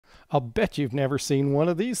I'll bet you've never seen one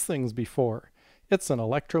of these things before. It's an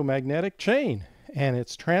electromagnetic chain, and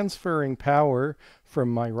it's transferring power from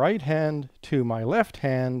my right hand to my left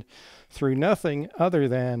hand through nothing other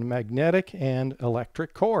than magnetic and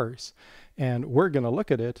electric cores. And we're going to look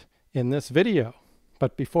at it in this video.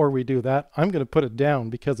 But before we do that, I'm going to put it down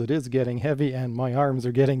because it is getting heavy and my arms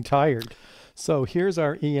are getting tired. So here's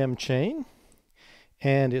our EM chain,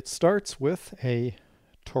 and it starts with a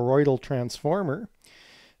toroidal transformer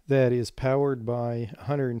that is powered by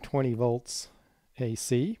 120 volts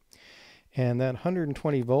AC, and that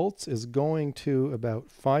 120 volts is going to about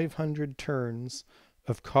 500 turns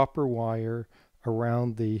of copper wire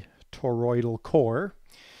around the toroidal core.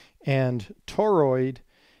 And toroid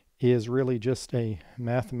is really just a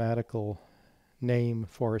mathematical name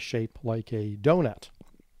for a shape like a donut.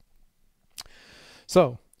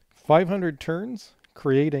 So 500 turns,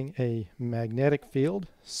 creating a magnetic field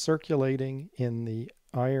circulating in the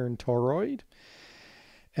iron toroid.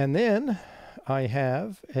 And then I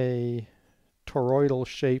have a toroidal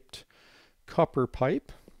shaped copper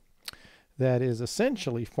pipe that is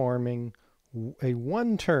essentially forming a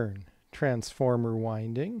one-turn transformer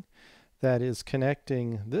winding that is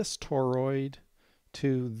connecting this toroid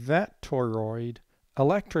to that toroid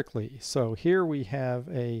electrically. So here we have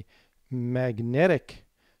a magnetic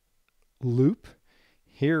loop.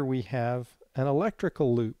 Here we have an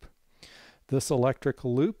electrical loop. This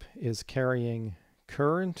electrical loop is carrying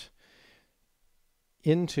current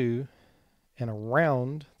into and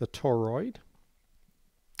around the toroid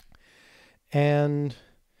and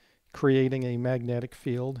creating a magnetic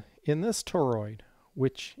field in this toroid,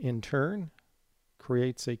 which in turn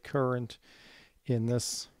creates a current in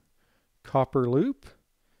this copper loop,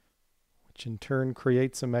 which in turn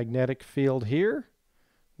creates a magnetic field here,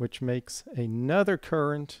 which makes another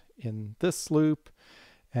current in this loop,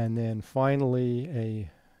 and then finally a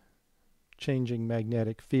changing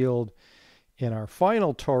magnetic field in our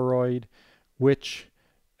final toroid, which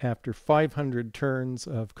after 500 turns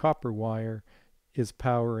of copper wire is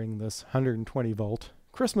powering this 120 volt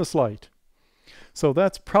Christmas light. So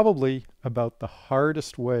that's probably about the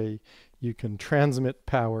hardest way you can transmit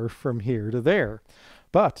power from here to there.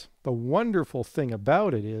 But the wonderful thing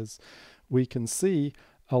about it is we can see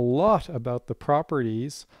a lot about the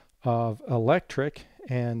properties of electric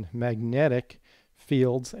and magnetic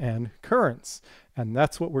fields and currents. And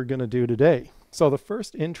that's what we're going to do today. So the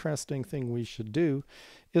first interesting thing we should do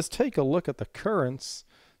is take a look at the currents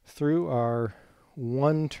through our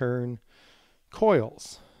one-turn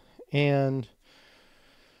coils. And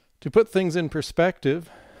to put things in perspective,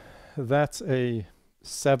 that's a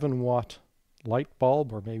 7-watt light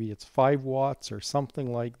bulb, or maybe it's 5 watts or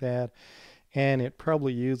something like that, and it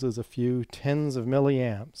probably uses a few tens of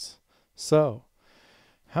milliamps. So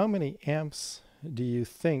how many amps do you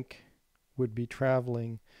think would be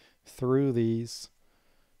traveling through these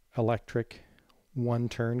electric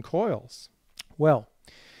one-turn coils? Well,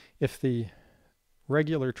 if the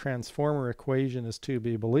regular transformer equation is to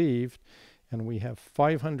be believed, and we have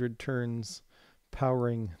 500 turns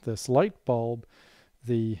powering this light bulb,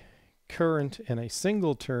 the current in a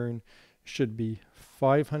single turn should be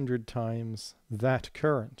 500 times that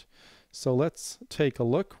current. So let's take a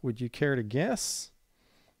look. Would you care to guess?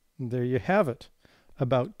 There you have it,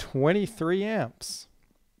 about 23 amps,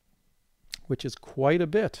 which is quite a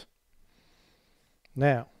bit.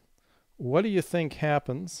 Now, what do you think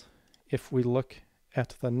happens if we look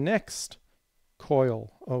at the next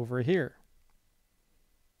coil over here?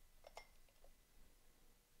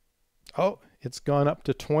 Oh, it's gone up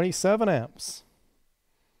to 27 amps.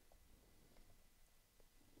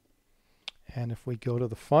 And if we go to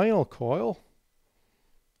the final coil,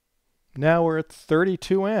 now we're at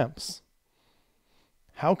 32 amps.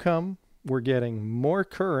 How come we're getting more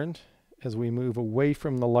current as we move away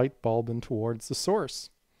from the light bulb and towards the source?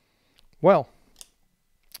 Well,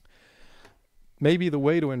 maybe the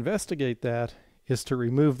way to investigate that is to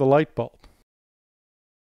remove the light bulb.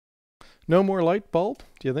 No more light bulb.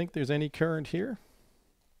 Do you think there's any current here?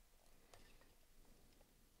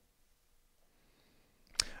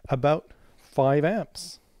 About 5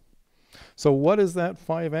 amps. So what is that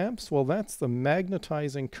 5 amps? Well, that's the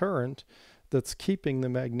magnetizing current that's keeping the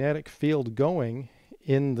magnetic field going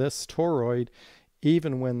in this toroid,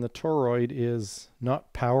 even when the toroid is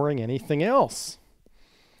not powering anything else.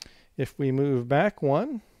 If we move back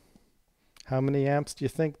one, how many amps do you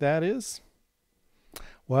think that is?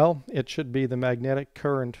 Well, it should be the magnetic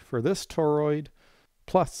current for this toroid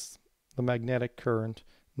plus the magnetic current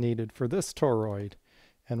needed for this toroid.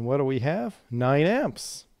 And what do we have? 9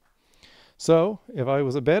 amps. So if I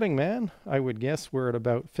was a betting man, I would guess we're at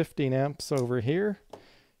about 15 amps over here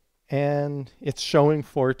and it's showing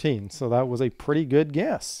 14. So that was a pretty good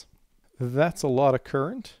guess. That's a lot of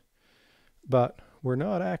current, but we're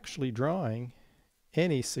not actually drawing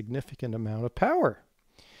any significant amount of power.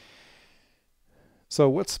 So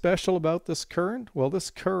what's special about this current? Well, this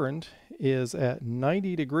current is at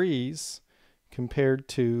 90 degrees compared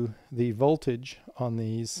to the voltage on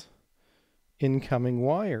these incoming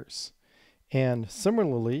wires. And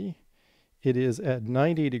similarly, it is at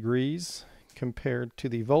 90 degrees compared to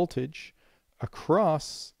the voltage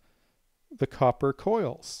across the copper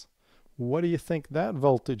coils. What do you think that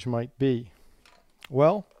voltage might be?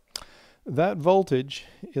 Well, that voltage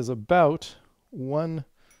is about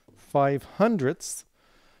 1/500th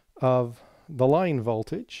of the line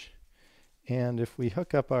voltage. And if we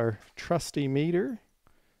hook up our trusty meter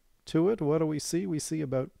to it, what do we see? We see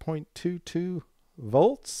about 0.22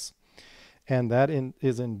 volts. And that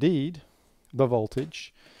is indeed the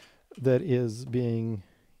voltage that is being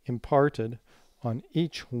imparted on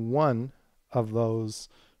each one of those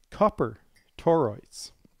copper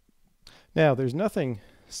toroids. Now, there's nothing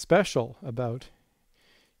special about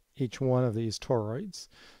each one of these toroids.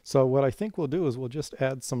 So what I think we'll do is we'll just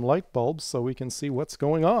add some light bulbs so we can see what's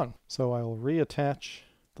going on. So I'll reattach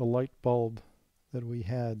the light bulb that we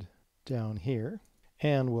had down here,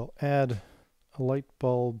 and we'll add a light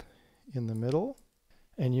bulb in the middle.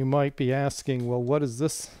 And you might be asking, well, what is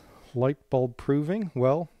this light bulb proving?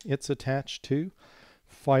 Well, it's attached to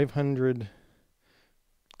 500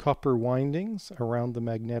 copper windings around the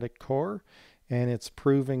magnetic core, and it's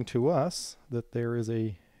proving to us that there is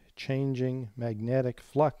a changing magnetic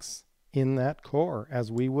flux in that core,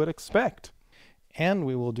 as we would expect. And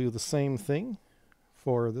we will do the same thing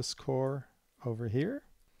for this core over here.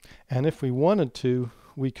 And if we wanted to,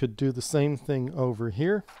 we could do the same thing over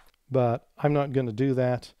here, but I'm not going to do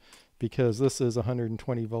that because this is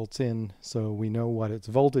 120 volts in, so we know what its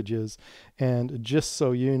voltage is. And just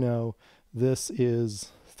so you know, this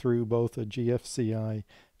is through both a GFCI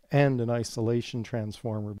and an isolation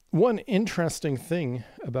transformer. One interesting thing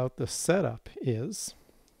about the setup is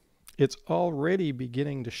it's already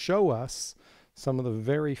beginning to show us some of the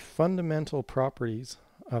very fundamental properties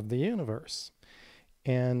of the universe.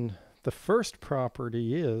 And the first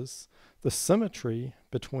property is the symmetry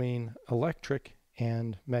between electric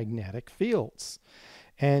and magnetic fields.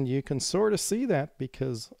 And you can sort of see that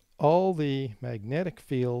because all the magnetic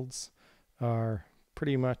fields are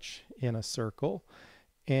pretty much in a circle,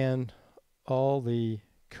 and all the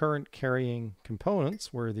current carrying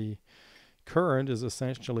components, where the current is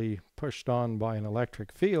essentially pushed on by an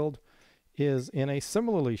electric field, is in a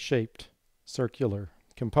similarly shaped circular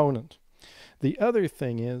component. The other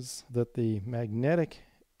thing is that the magnetic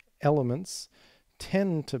elements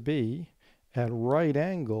tend to be at right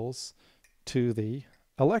angles to the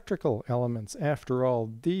electrical elements. After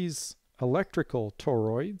all, these electrical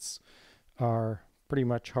toroids are pretty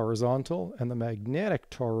much horizontal, and the magnetic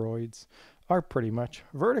toroids are pretty much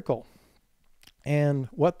vertical. And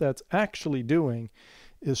what that's actually doing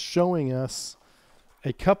is showing us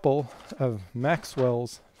a couple of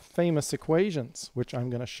Maxwell's famous equations, which I'm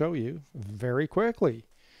going to show you very quickly,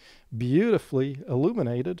 beautifully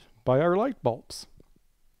illuminated by our light bulbs.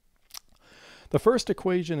 The first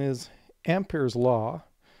equation is Ampere's law,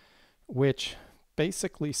 which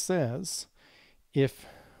basically says if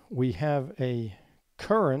we have a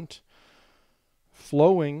current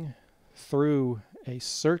flowing through a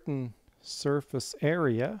certain surface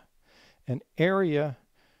area, an area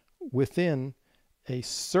within a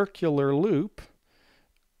circular loop,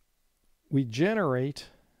 we generate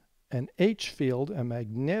an H field, a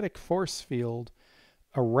magnetic force field,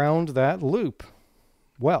 around that loop.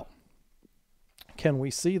 Well, can we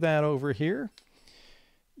see that over here?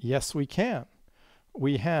 Yes, we can.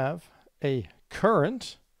 We have a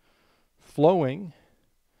current flowing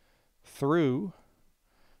through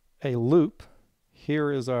a loop.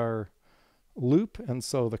 Here is our loop, and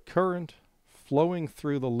so the current flowing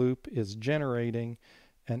through the loop is generating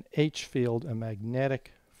an H field, a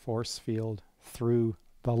magnetic force field through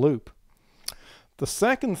the loop. The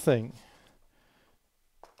second thing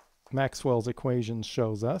Maxwell's equation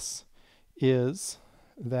shows us is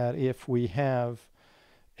that if we have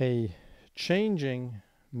a changing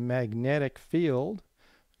magnetic field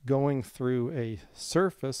going through a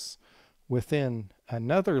surface within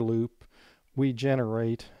another loop, we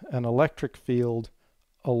generate an electric field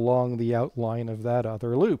along the outline of that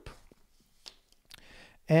other loop.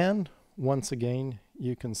 And once again,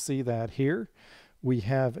 you can see that here. We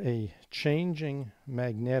have a changing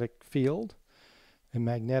magnetic field, a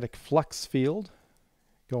magnetic flux field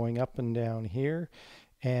going up and down here,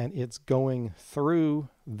 and it's going through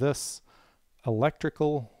this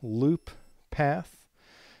electrical loop path,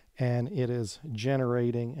 and it is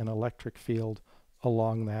generating an electric field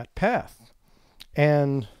along that path.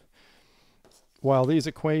 And while these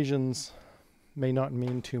equations may not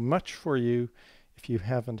mean too much for you if you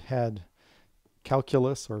haven't had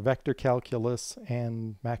calculus or vector calculus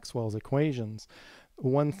and Maxwell's equations,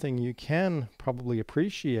 one thing you can probably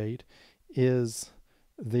appreciate is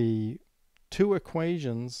the two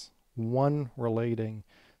equations, one relating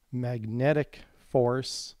magnetic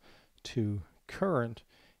force to current,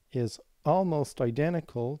 is almost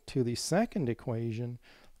identical to the second equation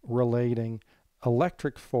relating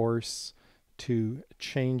electric force to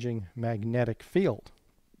changing magnetic field.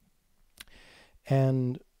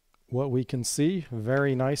 And what we can see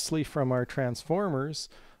very nicely from our transformers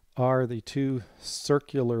are the two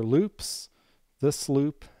circular loops, this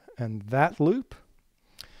loop and that loop.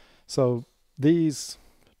 So these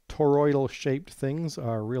toroidal shaped things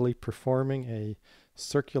are really performing a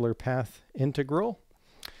circular path integral.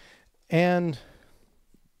 And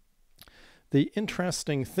the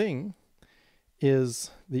interesting thing is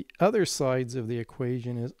the other sides of the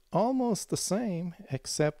equation is almost the same,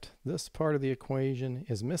 except this part of the equation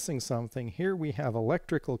is missing something. Here we have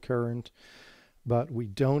electrical current, but we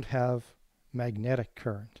don't have magnetic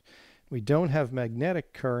current. We don't have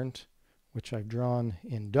magnetic current, which I've drawn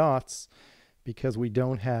in dots, because we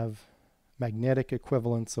don't have magnetic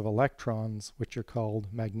equivalents of electrons, which are called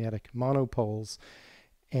magnetic monopoles.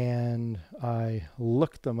 And I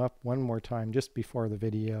looked them up one more time just before the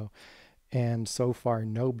video, and so far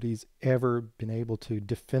nobody's ever been able to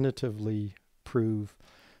definitively prove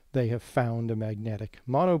they have found a magnetic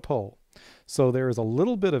monopole. So there is a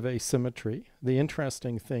little bit of asymmetry. The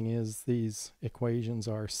interesting thing is these equations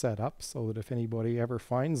are set up so that if anybody ever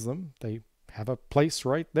finds them, they have a place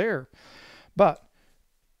right there. But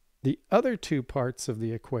the other two parts of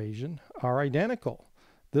the equation are identical.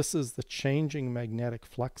 This is the changing magnetic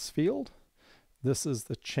flux field. This is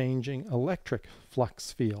the changing electric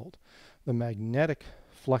flux field. The magnetic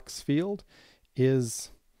flux field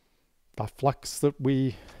is a flux that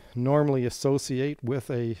we normally associate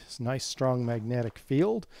with a nice strong magnetic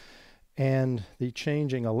field, and the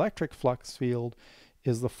changing electric flux field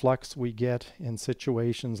is the flux we get in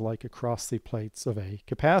situations like across the plates of a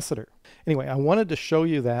capacitor. Anyway, I wanted to show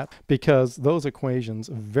you that because those equations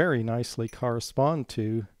very nicely correspond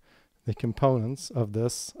to the components of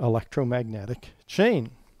this electromagnetic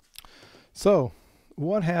chain. So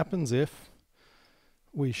what happens if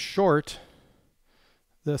we short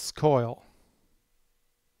this coil?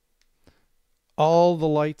 All the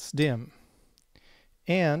lights dim.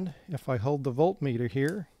 And if I hold the voltmeter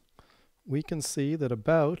here, we can see that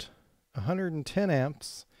about 110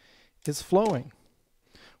 amps is flowing.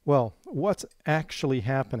 Well, what's actually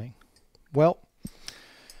happening? Well,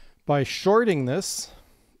 by shorting this,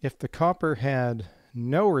 if the copper had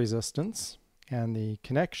no resistance and the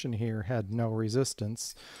connection here had no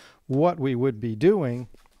resistance, what we would be doing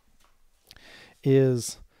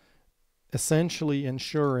is essentially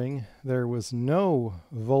ensuring there was no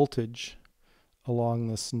voltage along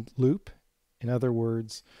this loop. In other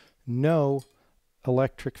words, no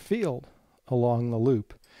electric field along the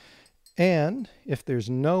loop. And if there's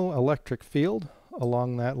no electric field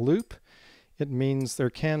along that loop, it means there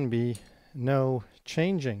can be no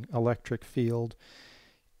changing electric field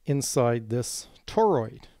inside this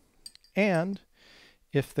toroid. And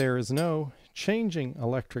if there is no changing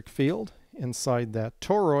electric field inside that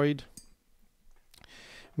toroid,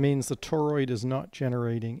 means the toroid is not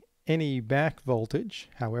generating any back voltage,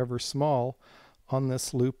 however small, on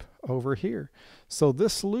this loop over here. So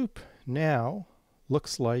this loop now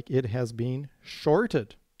looks like it has been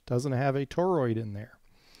shorted. Doesn't have a toroid in there.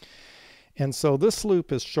 And so this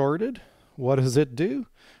loop is shorted. What does it do?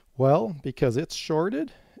 Well, because it's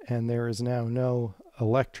shorted and there is now no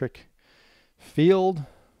electric field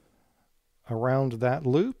around that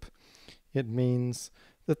loop, it means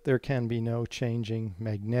that there can be no changing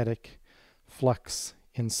magnetic flux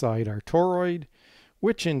inside our toroid,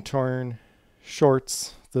 which in turn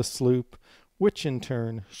shorts this loop, which in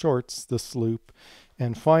turn shorts this loop,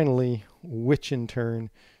 and finally, which in turn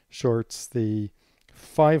shorts the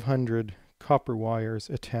 500 copper wires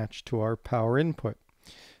attached to our power input.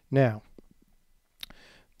 Now,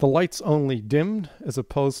 the light's only dimmed as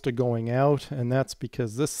opposed to going out, and that's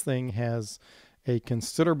because this thing has a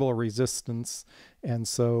considerable resistance, and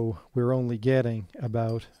so we're only getting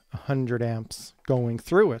about 100 amps going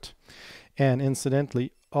through it. And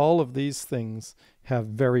incidentally, all of these things have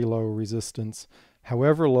very low resistance.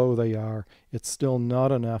 However low they are, it's still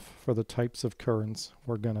not enough for the types of currents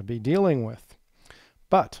we're going to be dealing with.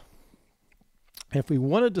 But If we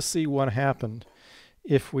wanted to see what happened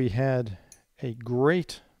if we had a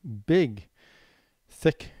great big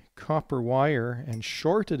thick copper wire and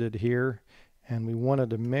shorted it here, and we wanted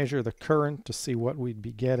to measure the current to see what we'd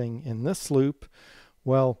be getting in this loop,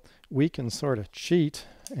 well, we can sort of cheat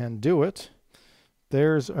and do it.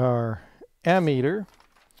 There's our ammeter,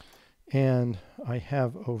 and I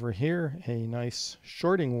have over here a nice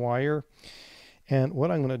shorting wire, and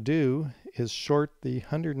what I'm going to do is short the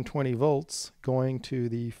 120 volts going to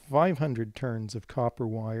the 500 turns of copper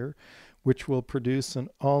wire, which will produce an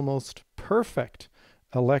almost perfect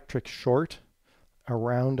electric short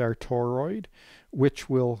around our toroid, which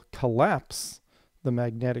will collapse the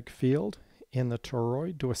magnetic field in the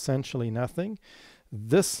toroid to essentially nothing.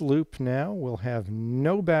 This loop now will have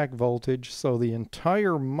no back voltage, so the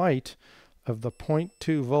entire might of the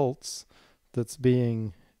 0.2 volts that's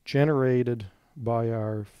being generated by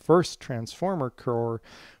our first transformer core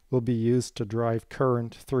will be used to drive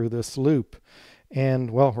current through this loop.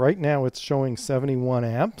 And well, right now it's showing 71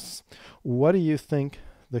 amps. What do you think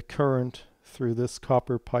the current through this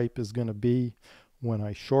copper pipe is going to be when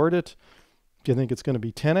I short it? Do you think it's going to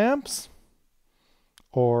be 10 amps?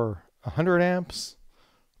 Or 100 amps?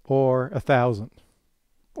 Or 1,000?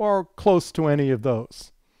 Or close to any of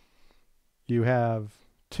those? You have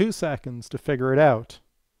 2 seconds to figure it out.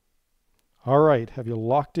 All right, have you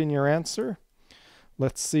locked in your answer?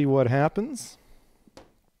 Let's see what happens.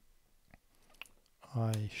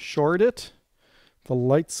 I short it, the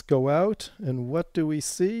lights go out, and what do we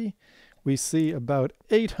see? We see about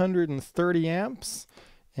 830 amps,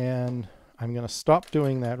 and I'm going to stop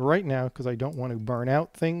doing that right now because I don't want to burn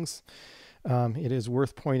out things. It is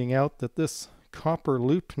worth pointing out that this copper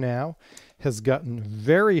loop now has gotten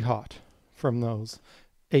very hot from those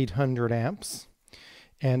 800 amps.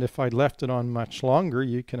 And if I'd left it on much longer,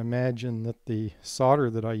 you can imagine that the solder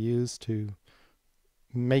that I use to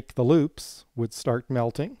make the loops would start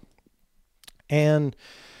melting. And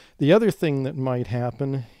the other thing that might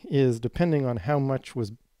happen is, depending on how much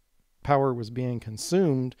power was being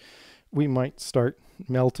consumed, we might start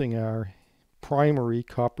melting our primary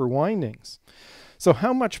copper windings. So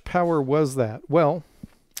how much power was that? Well,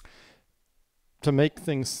 to make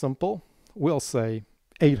things simple, we'll say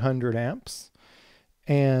 800 amps.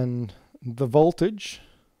 And the voltage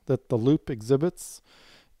that the loop exhibits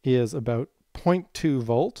is about 0.2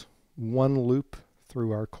 volt, one loop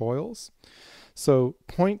through our coils. So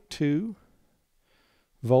 0.2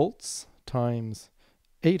 volts times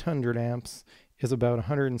 800 amps is about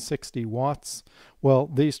 160 watts. Well,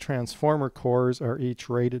 these transformer cores are each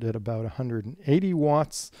rated at about 180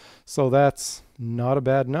 watts, so that's not a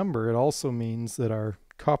bad number. It also means that our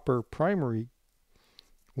copper primary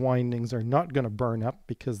windings are not going to burn up,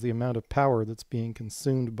 because the amount of power that's being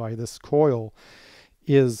consumed by this coil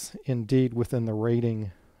is indeed within the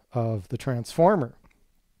rating of the transformer.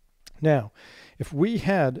 Now, if we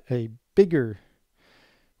had a bigger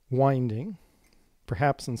winding,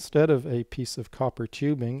 perhaps instead of a piece of copper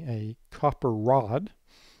tubing, a copper rod,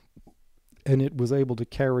 and it was able to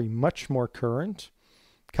carry much more current,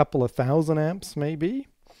 a couple of thousand amps maybe,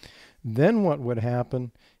 then what would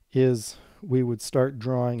happen is we would start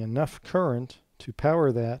drawing enough current to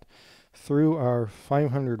power that through our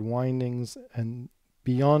 500 windings, and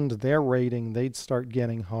beyond their rating they'd start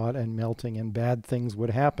getting hot and melting, and bad things would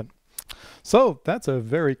happen. So that's a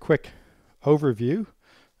very quick overview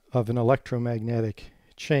of an electromagnetic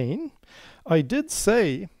chain. I did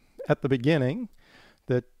say at the beginning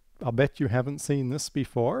that I'll bet you haven't seen this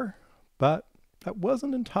before, but that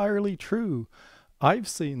wasn't entirely true. I've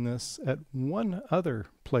seen this at one other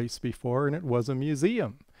place before, and it was a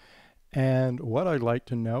museum. And what I'd like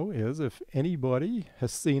to know is if anybody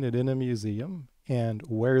has seen it in a museum and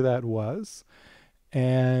where that was.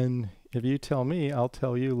 And if you tell me, I'll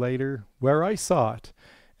tell you later where I saw it.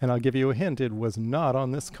 And I'll give you a hint, it was not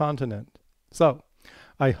on this continent. So,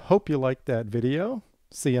 I hope you liked that video.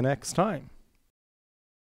 See you next time.